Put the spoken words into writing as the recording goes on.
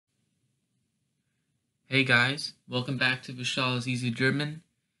Hey guys, welcome back to Vishal's Easy German.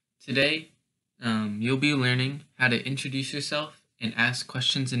 Today, you'll be learning how to introduce yourself and ask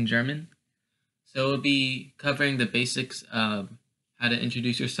questions in German. So we'll be covering the basics of how to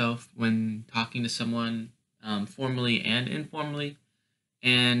introduce yourself when talking to someone formally and informally,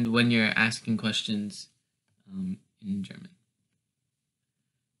 and when you're asking questions in German.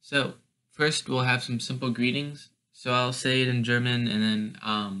 So first, we'll have some simple greetings. So I'll say it in German, and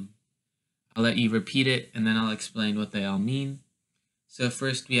then I'll let you repeat it, and then I'll explain what they all mean. So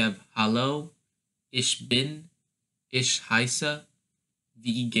first we have Hallo, ich bin, ich heiße,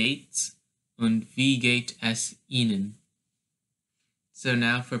 wie geht's, und wie geht es Ihnen? So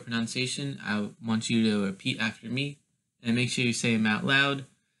now for pronunciation, I want you to repeat after me, and make sure you say them out loud,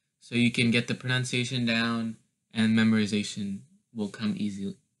 so you can get the pronunciation down, and memorization will come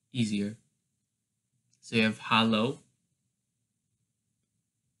easier. So you have Hallo,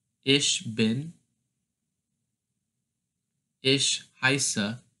 ich bin, ich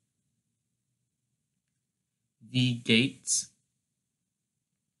heiße, wie geht's,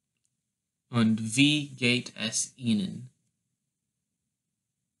 und wie geht es Ihnen?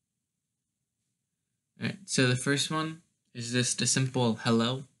 Alright, so the first one is just a simple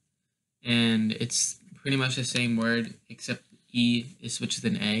hello, and it's pretty much the same word except E is switched to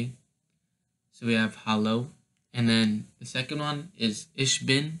an A. So we have hallo, and then the second one is ich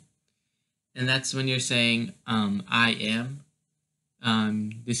bin, and that's when you're saying I am.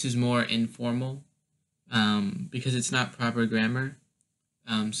 This is more informal because it's not proper grammar.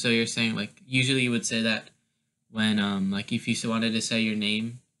 So you're saying, like, usually you would say that when like if you wanted to say your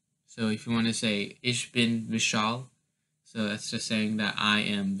name. So if you want to say ich bin Vishal, so that's just saying that I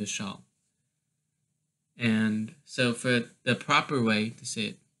am Vishal. And so for the proper way to say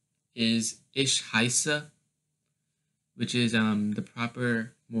it is ich heiße, which is the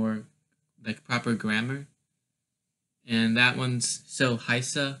proper, more like proper grammar. And that one's so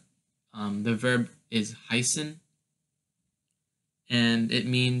heiße, the verb is heißen, and it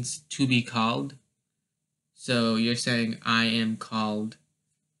means to be called. So you're saying I am called,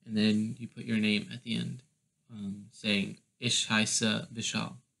 and then you put your name at the end, saying ich heiße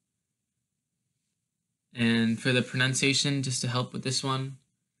Vishal. And for the pronunciation, just to help with this one,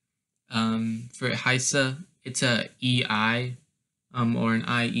 for heiße, it's a EI, or an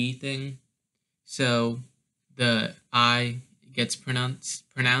IE thing. So the I gets pronounced,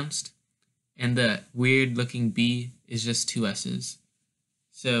 and the weird looking B is just two S's.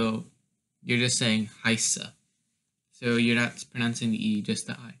 So you're just saying heiße. So you're not pronouncing the E, just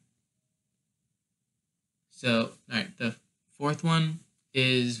the I. So, alright, the fourth one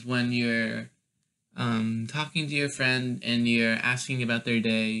is when you're talking to your friend and you're asking about their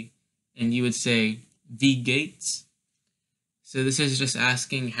day, and you would say wie geht's. So this is just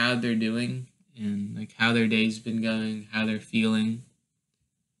asking how they're doing, and like how their day's been going, how they're feeling.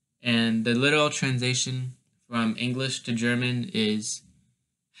 And the literal translation from English to German is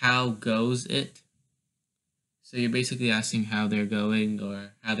how goes it? So you're basically asking how they're going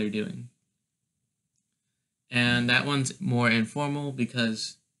or how they're doing. And that one's more informal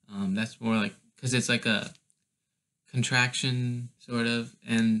because that's more like, because it's like a contraction sort of,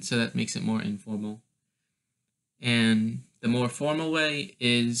 and so that makes it more informal. And the more formal way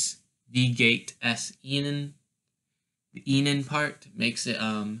is wie geht es Ihnen. The Ihnen part makes it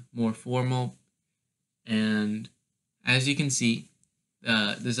more formal, and as you can see,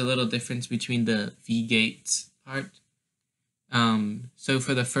 there's a little difference between the wie geht's part. So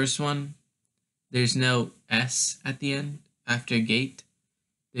for the first one, there's no S at the end after gate.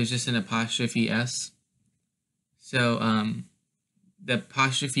 There's just an apostrophe S. So the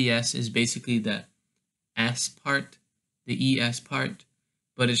apostrophe S is basically the S part, the ES part,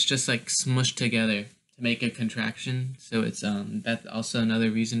 but it's just like smushed together to make a contraction. So it's that's also another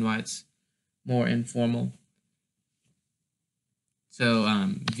reason why it's more informal. So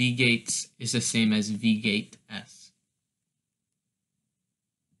wie geht's is the same as wie geht es.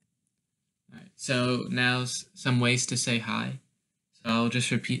 Alright, so now some ways to say hi. So I'll just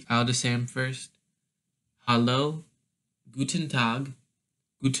say them first. Hallo, guten Tag,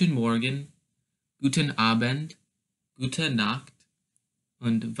 guten Morgen, guten Abend, gute Nacht,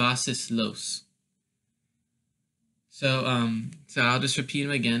 und was ist los? So I'll just repeat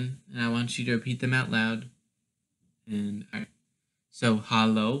them again, and I want you to repeat them out loud. And all right. So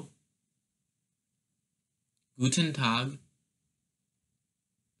hallo, guten Tag,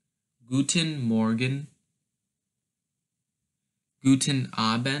 guten Morgen, guten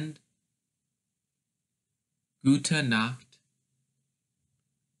Abend, gute Nacht,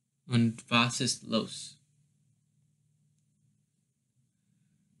 und was ist los?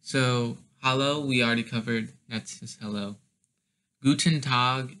 So Hallo, we already covered. That's just hello. Guten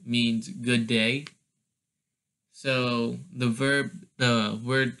Tag means good day. So the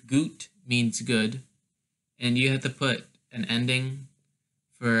word gut means good, and you have to put an ending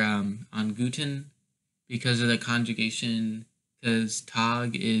for on guten because of the conjugation. Because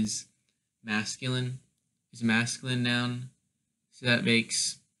Tag is masculine, noun, so that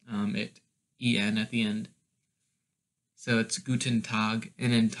makes it en at the end. So it's Guten Tag,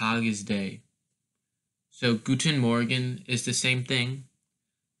 and then Tag is day. So Guten Morgen is the same thing,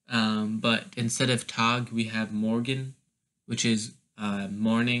 but instead of Tag, we have Morgen, which is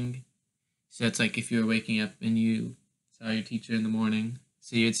morning. So it's like if you were waking up and you saw your teacher in the morning.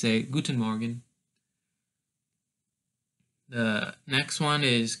 So you'd say Guten Morgen. The next one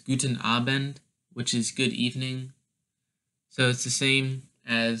is Guten Abend, which is good evening. So it's the same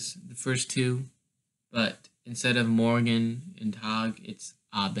as the first two, but instead of Morgen and Tag, it's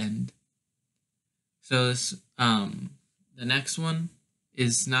Abend. So this, the next one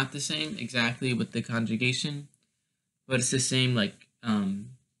is not the same exactly with the conjugation, but it's the same like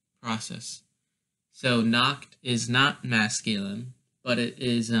process. So Nacht is not masculine, but it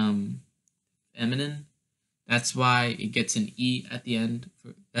is feminine. That's why it gets an E at the end.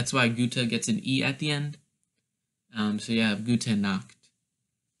 That's why Gute gets an E at the end. So you have Gute Nacht.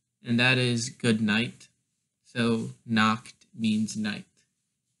 And that is good night. So Nacht means night.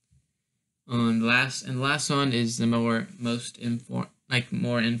 And the last one is the more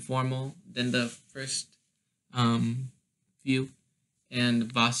informal than the first few.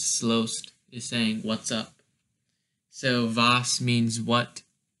 And was lost is saying what's up. So was means what,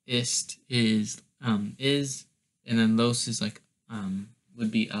 ist is, and then los is like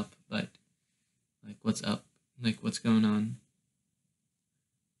would be up, but like what's up, like what's going on.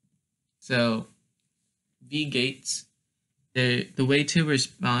 So V Gates, the way to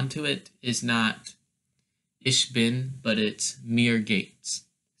respond to it is not Ich bin, but it's Mir Gates.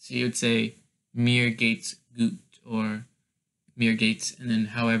 So you would say Mir Gates gut or Mir Gates, and then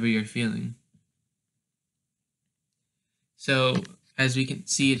however you're feeling. So as we can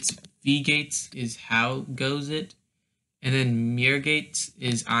see, it's V Gates is how goes it, and then Mir Gates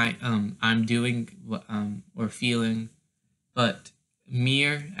is I'm doing or feeling, but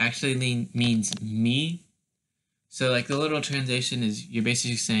Mir actually means me. So like the literal translation is you're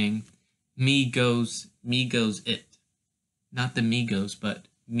basically saying me goes it, not the Migos, but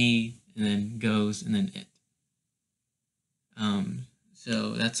me and then goes and then it.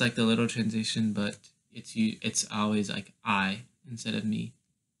 So that's like the literal translation, but it's always like I instead of me.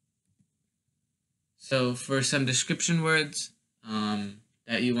 So for some description words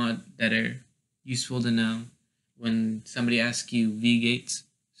that are useful to know when somebody asks you V Gates.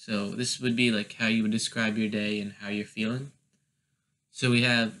 So this would be like how you would describe your day and how you're feeling. So we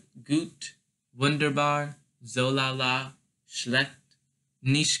have gut, wunderbar, so lala, schlecht,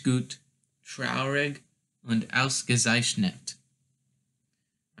 nicht gut, traurig, und ausgezeichnet.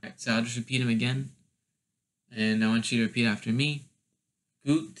 Alright, so I'll just repeat them again. And I want you to repeat after me.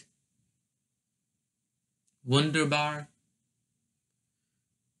 Gut, wunderbar,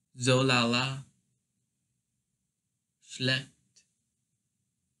 so lala, schlecht,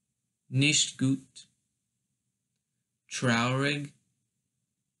 nicht gut, traurig,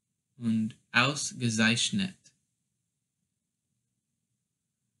 und ausgezeichnet.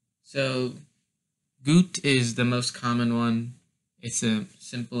 So, gut is the most common one. It's the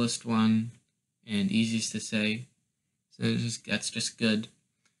simplest one and easiest to say. So that's just good.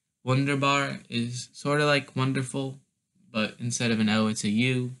 Wunderbar is sort of like wonderful, but instead of an O, it's a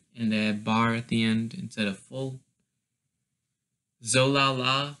U, and they have bar at the end instead of full. So la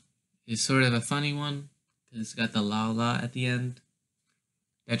la is sort of a funny one because it's got the la la at the end.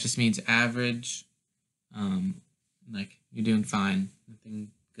 That just means average, like you're doing fine,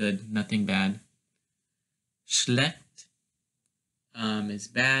 nothing good, nothing bad. Schlecht is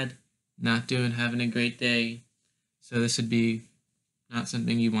bad, not having a great day. So this would be not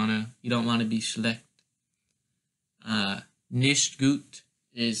something you don't want to be schlecht. Nicht gut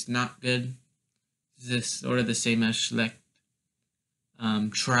is not good. This is sort of the same as schlecht.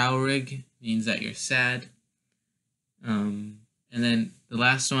 Traurig means that you're sad. And then the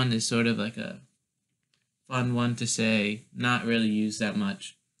last one is sort of like a fun one to say, not really used that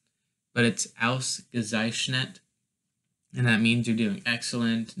much, but it's ausgezeichnet, and that means you're doing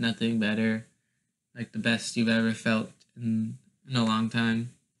excellent, nothing better, like the best you've ever felt in a long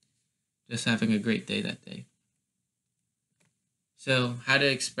time, just having a great day that day. So how to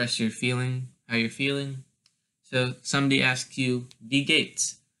express how you're feeling. So somebody asks you, wie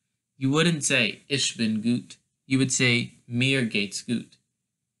geht's? You wouldn't say, ich bin gut. You would say, mir geht's gut.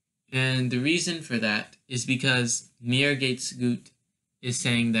 And the reason for that is because mir geht's gut is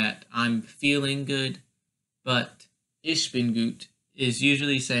saying that I'm feeling good, but ich bin gut is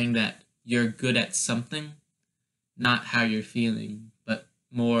usually saying that you're good at something, not how you're feeling, but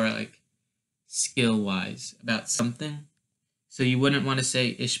more like skill-wise about something. So you wouldn't want to say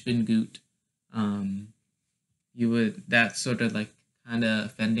ich bin gut. You would, that's sort of like kind of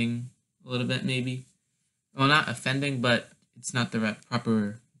offending a little bit maybe. Well, not offending, but it's not the right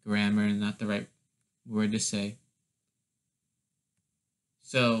proper grammar and not the right word to say.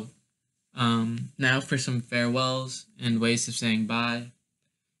 So now for some farewells and ways of saying bye.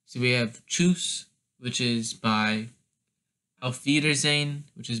 So we have tschüss, which is bye, auf Wiedersehen,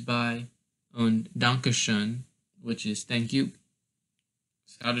 which is bye, and Dankeschön, which is thank you.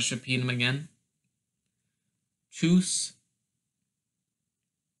 So I'll just repeat them again. Tschüss,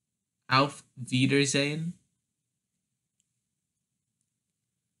 auf Wiedersehen,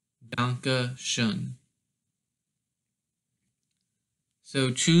 Dankeschön.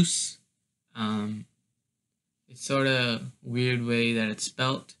 So tschüss, it's sort of weird way that it's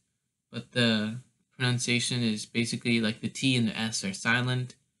spelt, but the pronunciation is basically like the T and the S are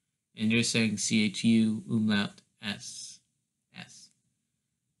silent, and you're saying CHU umlaut S.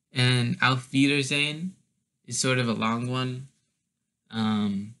 And auf Wiedersehen is sort of a long one.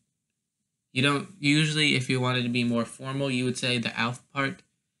 You don't usually, if you wanted to be more formal, you would say the auf part,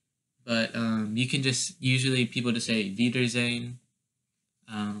 but you can just usually people just say Wiedersehen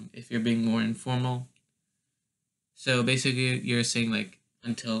if you're being more informal. So basically, you're saying like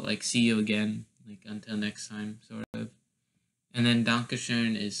until like see you again, like until next time, sort of. And then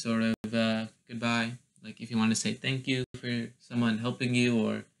Dankeschön is sort of goodbye. Like if you want to say thank you for someone helping you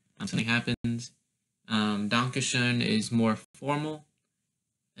or something happens. Dankeschön is more formal,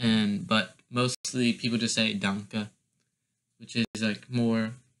 but mostly people just say Danke, which is like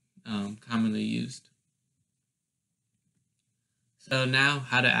more commonly used. So now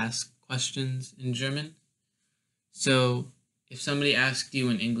how to ask questions in German. So if somebody asked you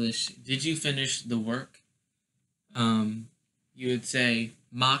in English, did you finish the work? You would say,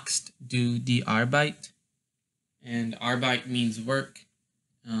 Machst du die Arbeit? And Arbeit means work.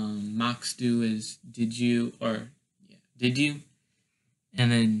 Machst du is did you, or yeah, did you?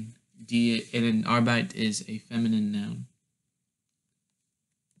 And then Arbeit is a feminine noun.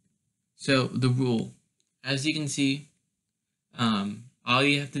 So the rule, as you can see, all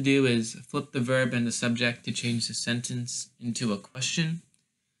you have to do is flip the verb and the subject to change the sentence into a question.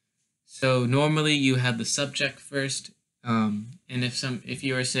 So normally you have the subject first, and if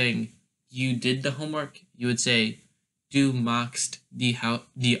you are saying you did the homework, you would say du machst die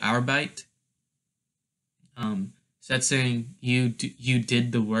Arbeit. So that's saying you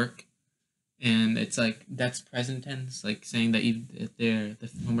did the work, and it's like that's present tense, like saying that the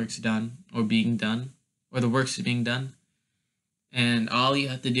homework's done or being done, or the work's being done. And all you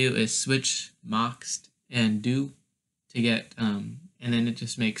have to do is switch machst and du to get, and then it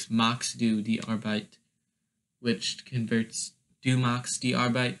just makes machst du die Arbeit, which converts du machst die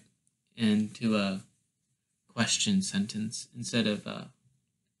Arbeit into a question sentence instead of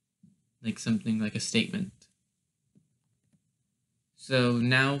like something like a statement. So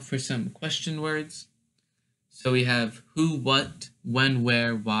now for some question words. So we have who, what, when,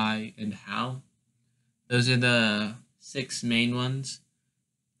 where, why, and how. Those are the 6 main ones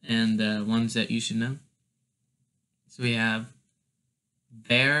and the ones that you should know. So we have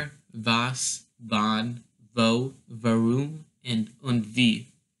wer, was, wann, wo, warum, and wie.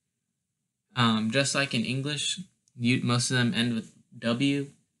 Just like in English, most of them end with W,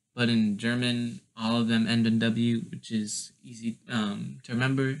 but in German, all of them end in W, which is easy to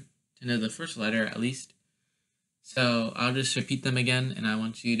remember, to know the first letter at least. So I'll just repeat them again, and I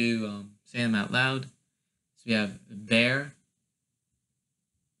want you to say them out loud. So we have wer,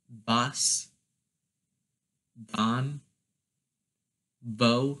 was, wann,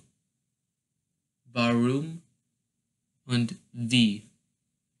 wo, warum, and wie.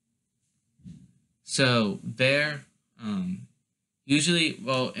 So wer, usually,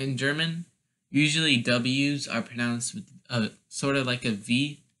 well, in German, usually W's are pronounced with sort of like a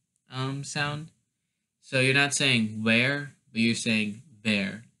V sound. So you're not saying where, but you're saying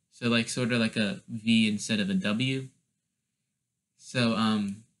wer. So like sort of like a V instead of a W. So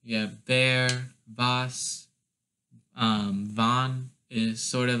yeah, wer, was, wann is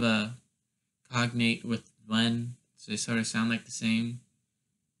sort of a cognate with when, so they sort of sound like the same.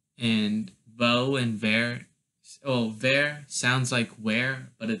 And wo and wer, wer sounds like where,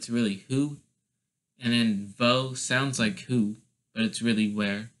 but it's really who. And then wo sounds like who, but it's really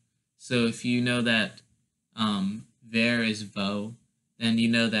where. So if you know that wer is wo, then you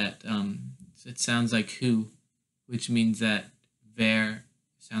know that it sounds like who, which means that ver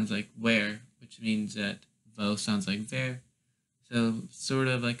sounds like where, which means that vo sounds like ver. So sort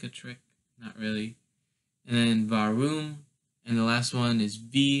of like a trick, not really. And then varum, and the last one is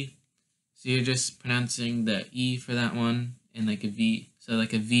v. So you're just pronouncing the e for that one and like a v, so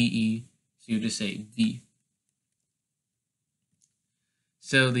like a ve. So you just say v.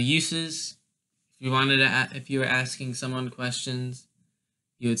 So the uses, if you were asking someone questions,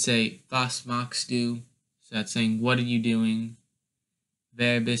 you would say was machst du? So that's saying what are you doing?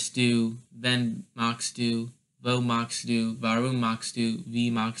 Wer bist du? Wen magst du? Wo magst du? Warum magst du?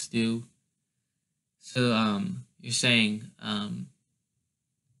 Wie magst du? So you're saying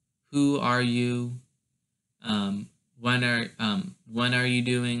who are you? When are you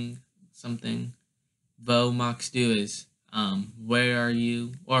doing something? Wo magst du is where are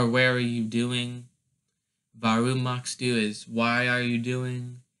you, or where are you doing? Warum magst du is why are you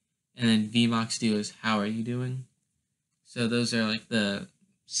doing? And then wie magst du is how are you doing? So those are like the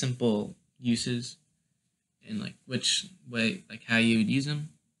simple uses and like which way, like how you would use them.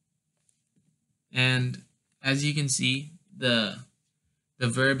 And as you can see, the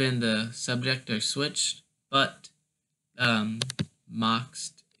verb and the subject are switched, but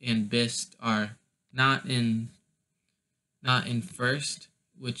magst and bist are not in first,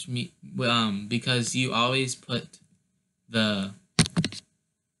 which because you always put the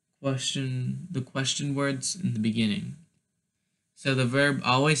question words in the beginning. So the verb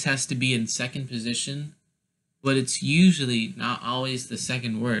always has to be in second position, but it's usually not always the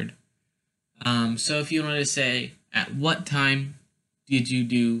second word. So if you want to say, at what time did you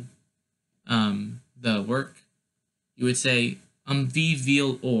do the work, you would say wie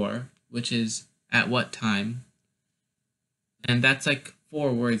viel Uhr, which is at what time. And that's like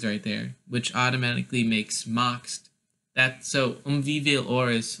 4 words right there, which automatically makes magst. So wie viel Uhr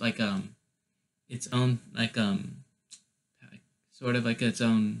is like its own like sort of like its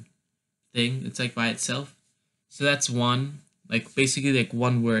own thing. It's like by itself. So that's one, like basically like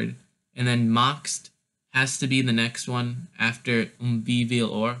one word. And then magst has to be the next one after wie viel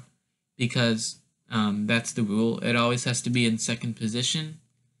Uhr, because that's the rule. It always has to be in second position.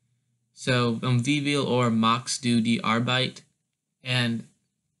 So wie viel Uhr magst du die Arbeit? And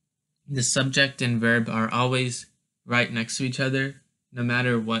the subject and verb are always right next to each other, no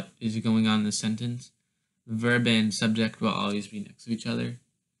matter what is going on in the sentence. The verb and subject will always be next to each other.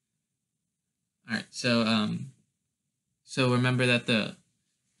 All right, so remember that the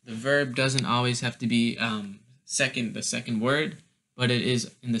verb doesn't always have to be the second word, but it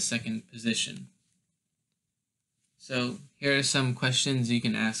is in the second position. So here are some questions you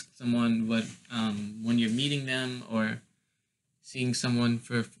can ask someone when you're meeting them or seeing someone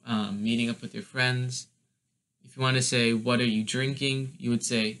for meeting up with your friends. If you want to say, what are you drinking? You would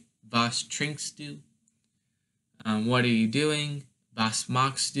say, was trinkst du? What are you doing? Was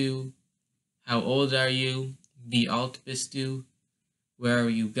magst du? How old are you? Wie alt bist du? Where are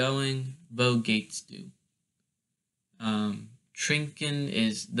you going? Wo geht's du? Trinken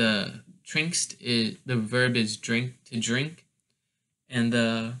is the verb is drink, to drink, and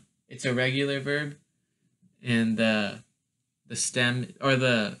it's a regular verb, and the stem or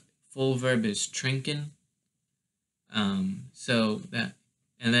the full verb is trinken. So that,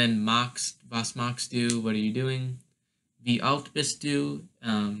 and then was magst du? What are you doing? Wie alt bist du?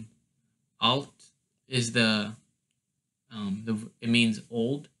 Alt is it means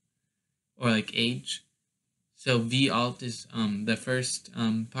old or like age. So wie alt is the first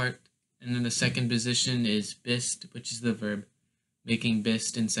part, and then the second position is bist, which is the verb, making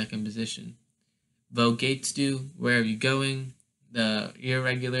bist in second position. Wo geht's du? Where are you going? The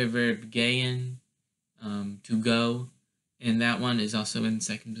irregular verb gehen, to go, and that one is also in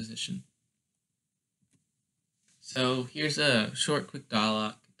second position. So here's a short, quick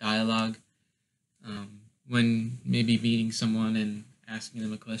dialogue when maybe meeting someone and asking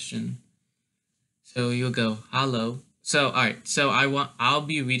them a question. So you'll go, hello. So all right. So I'll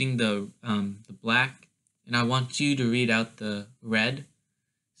be reading the black, and I want you to read out the red.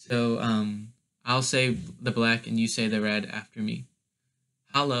 So I'll say the black and you say the red after me.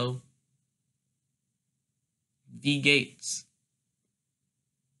 Hallo. Wie geht's?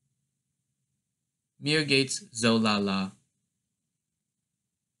 Mir geht's so lala.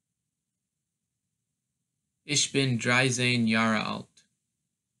 Ich bin 13 Jahre alt.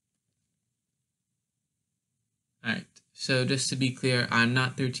 Alright, so just to be clear, I'm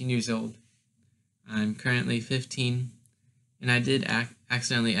not 13 years old. I'm currently 15, and I did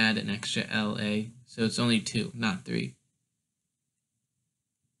accidentally add an extra LA, so it's only 2, not 3.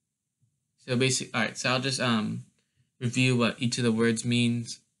 So basically, alright, so I'll just review what each of the words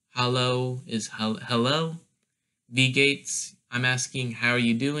means. Hallo is hello. Wie geht's? I'm asking, how are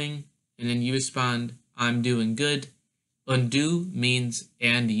you doing? And then you respond, I'm doing good. Und du means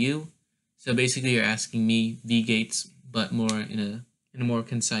and you. So basically you're asking me wie geht's, but more in a more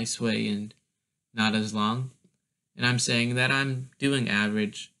concise way and not as long. And I'm saying that I'm doing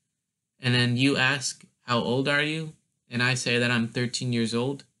average. And then you ask, how old are you? And I say that I'm 13 years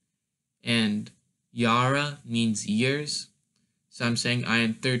old. And Yara means years. So I'm saying I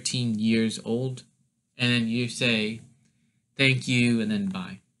am 13 years old. And then you say, thank you, and then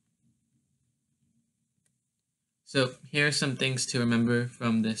bye. So here are some things to remember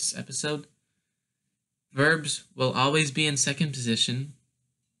from this episode. Verbs will always be in second position.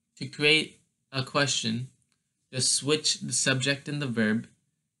 To create a question, just switch the subject and the verb,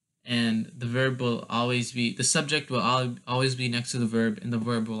 and the subject will always be next to the verb, and the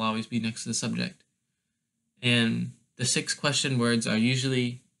verb will always be next to the subject. And the 6 question words are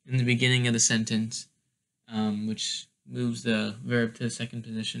usually in the beginning of the sentence, which moves the verb to the second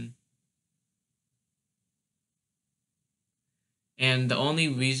position. And the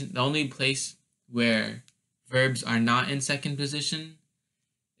only place where verbs are not in second position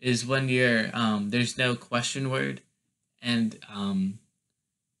is when there's no question word, and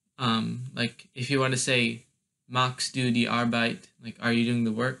like if you want to say machst du die Arbeit, like are you doing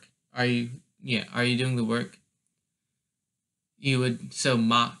the work? Are you doing the work? You would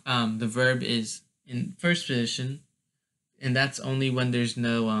the verb is in first position, and that's only when there's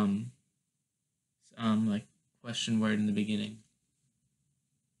no like question word in the beginning.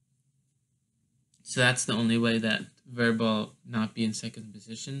 So that's the only way that verb will not be in second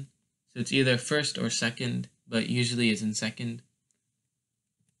position. So it's either first or second, but usually is in second.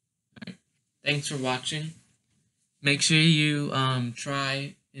 All right. Thanks for watching. Make sure you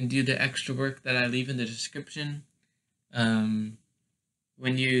try and do the extra work that I leave in the description.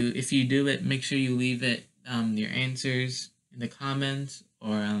 If you do it, make sure you leave it your answers in the comments,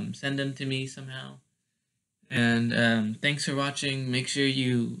 or send them to me somehow. And thanks for watching. Make sure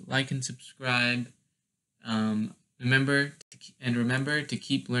you like and subscribe. Remember to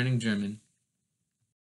keep learning German.